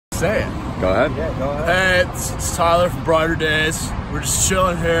say it. Go ahead. Yeah, go ahead. Hey, it's Tyler from Brighter Days. We're just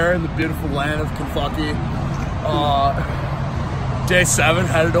chilling here in the beautiful land of Kentucky. Day 7,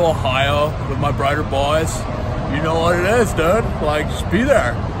 headed to Ohio with my Brighter boys. You know what it is, dude. Like, just be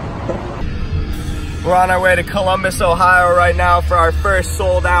there. We're on our way to Columbus, Ohio right now for our first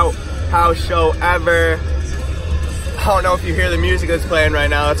sold out house show ever. I don't know if you hear the music that's playing right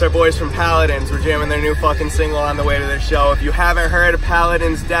now. That's our boys from Paladins. We're jamming their new fucking single on the way to their show. If you haven't heard of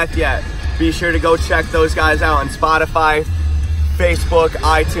Paladins Death yet, be sure to go check those guys out on Spotify, Facebook,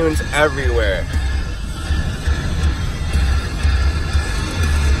 iTunes, everywhere.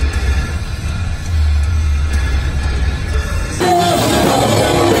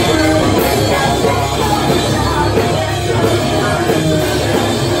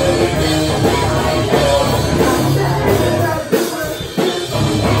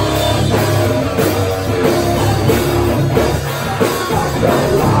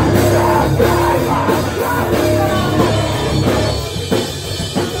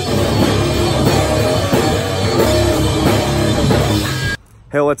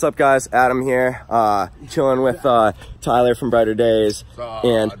 Hey, what's up guys? Adam here, chilling with Tyler from Brighter Days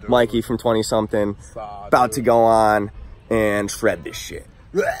and Mikey from 20 something. About to go on and shred this shit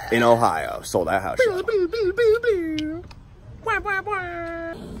in Ohio. Sold that house show.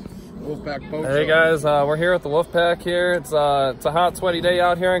 Hey guys, we're here at the Wolfpack here. It's a hot, sweaty day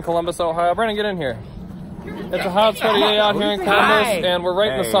out here in Columbus, Ohio. Brandon, get in here. It's a hot, sweaty day out here in Columbus, and we're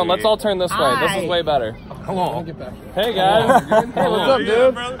right in the sun. Let's all turn this way. This is way better. Hello. Hey guys. Hey, what's up,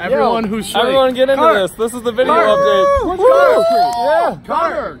 dude? Everyone who's straight. Everyone get into this. This is the video update. Yeah.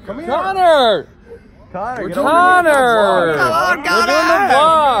 Connor, come here. Connor. Connor, We're doing the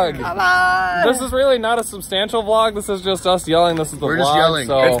vlog. Come on. This is really not a substantial vlog. This is just us yelling. This is the vlog. We're just yelling.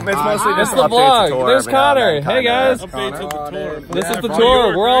 So It's mostly just the vlog. There's Connor. Hey guys. This is the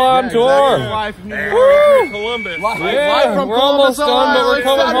tour. We're all on tour. Woo! Columbus. Yeah, we're almost done, but we're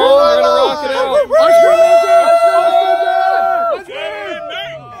coming home. We're gonna rock it out.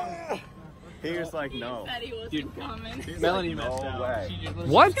 He was like, no. Betty wasn't coming. Melanie messed up.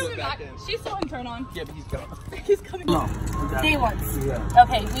 What? She's still in turn on. Yeah, but he's gone. He's coming. Day ones.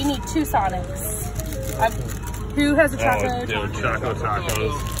 Okay, we need 2 Sonics. Who has a Choco? Dude, Choco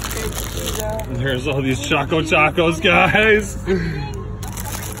Tacos. There's all these Choco Tacos, guys.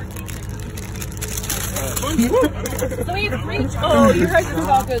 So we have 3. Oh, you guys'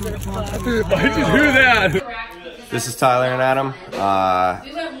 tacos are fucked. Why'd you do that? This is Tyler and Adam.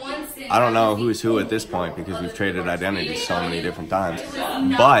 I don't know who's who at this point because we've traded identities so many different times.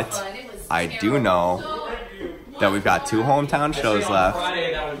 But I do know that we've got 2 hometown shows left.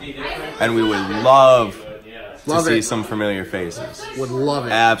 And we would love to see some familiar faces. Would love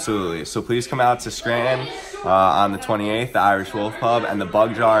it. Absolutely. So please come out to Scranton on the 28th, the Irish Wolf Pub, and the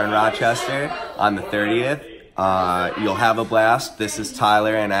Bug Jar in Rochester on the 30th. You'll have a blast. This is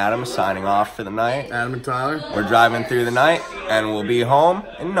Tyler and Adam signing off for the night. Adam and Tyler. We're driving through the night, and we'll be home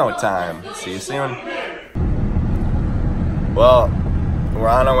in no time. See you soon. Well, we're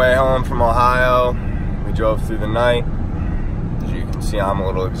on our way home from Ohio. We drove through the night. As you can see, I'm a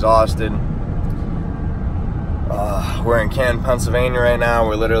little exhausted. We're in Canton, Pennsylvania right now.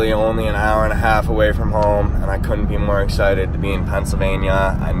 We're literally only an hour and a half away from home, and I couldn't be more excited to be in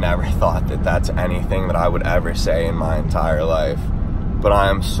Pennsylvania. I never thought that that's anything that I would ever say in my entire life, but I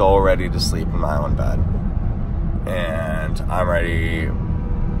am so ready to sleep in my own bed, and I'm ready.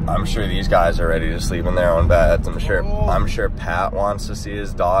 I'm sure these guys are ready to sleep in their own beds. I'm sure Pat wants to see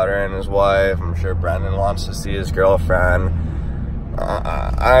his daughter and his wife. I'm sure Brendan wants to see his girlfriend.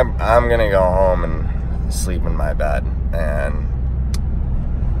 I'm gonna go home and sleep in my bed and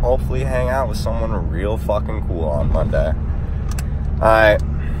hopefully hang out with someone real fucking cool on Monday. Alright,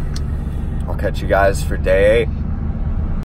 I'll catch you guys for day 8.